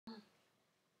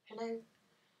Hello,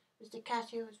 Mr.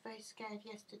 Catty was very scared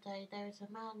yesterday. There is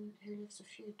a man who lives a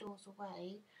few doors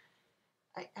away.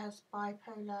 He has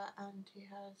bipolar and he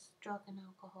has drug and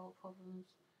alcohol problems.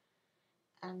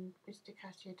 And Mr.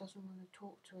 Catty doesn't want to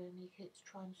talk to him. He keeps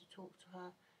trying to talk to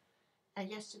her. And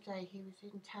yesterday he was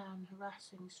in town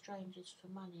harassing strangers for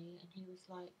money, and he was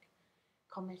like,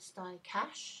 "Come stai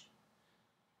cash?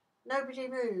 Nobody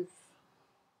move."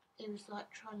 He was like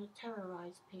trying to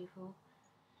terrorise people.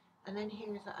 And then he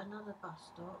was at another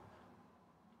bus stop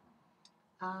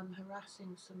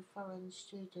harassing some foreign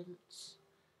students,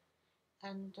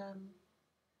 and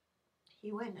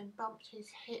he went and bumped his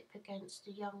hip against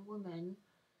a young woman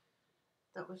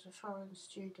that was a foreign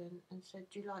student and said,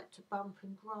 "Do you like to bump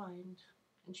and grind?"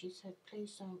 And she said,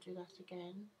 "Please don't do that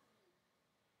again."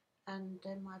 And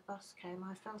then my bus came.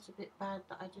 I felt a bit bad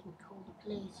that I didn't call the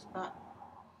police, but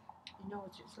you know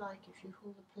what it's like. If you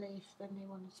call the police, then they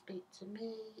want to speak to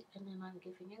me, and then I'm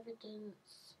giving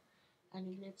evidence, and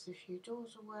he lives a few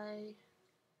doors away.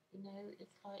 You know,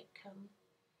 it's like,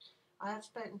 I have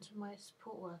spoken to my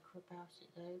support worker about it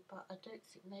though, but I don't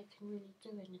think they can really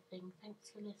do anything.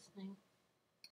 Thanks for listening.